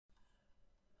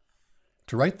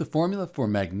To write the formula for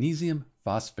magnesium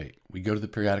phosphate, we go to the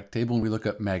periodic table and we look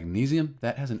up magnesium.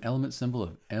 That has an element symbol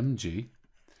of Mg.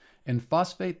 And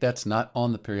phosphate, that's not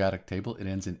on the periodic table. It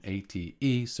ends in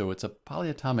ATE, so it's a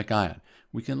polyatomic ion.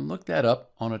 We can look that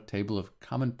up on a table of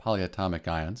common polyatomic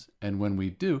ions. And when we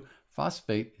do,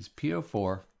 phosphate is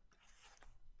PO4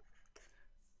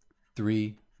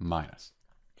 3-.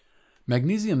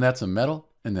 Magnesium, that's a metal,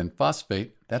 and then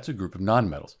phosphate, that's a group of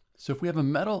nonmetals. So if we have a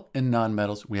metal and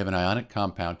nonmetals, we have an ionic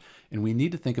compound, and we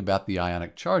need to think about the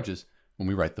ionic charges when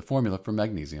we write the formula for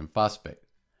magnesium phosphate.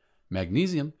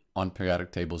 Magnesium on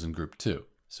periodic tables in group 2,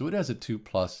 so it has a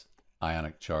 2+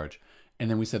 ionic charge. And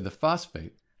then we said the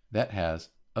phosphate, that has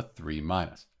a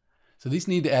 3-. So these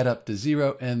need to add up to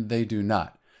 0, and they do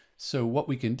not. So what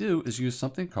we can do is use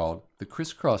something called the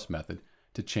crisscross method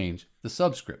to change the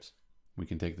subscripts. We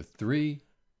can take the 3,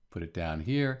 put it down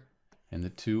here, and the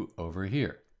 2 over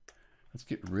here. Let's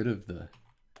get rid of the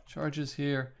charges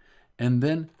here. And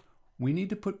then we need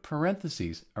to put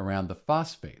parentheses around the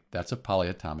phosphate. That's a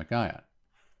polyatomic ion.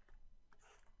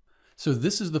 So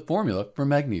this is the formula for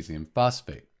magnesium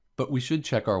phosphate, but we should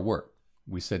check our work.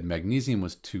 We said magnesium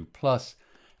was 2+,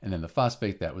 and then the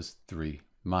phosphate, that was 3-.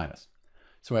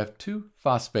 So I have 2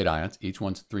 phosphate ions, each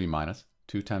one's 3-.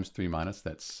 2 times 3-,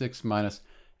 that's 6-,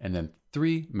 and then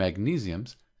 3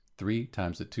 magnesiums, 3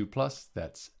 times the 2+,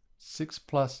 that's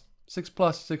 6+, 6+,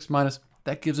 6-,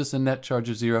 that gives us a net charge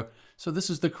of 0. So this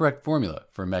is the correct formula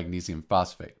for magnesium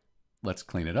phosphate. Let's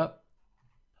clean it up.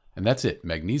 And that's it,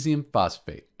 magnesium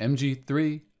phosphate,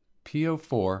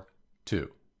 Mg3PO4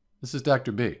 2. This is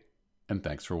Dr. B, and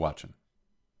thanks for watching.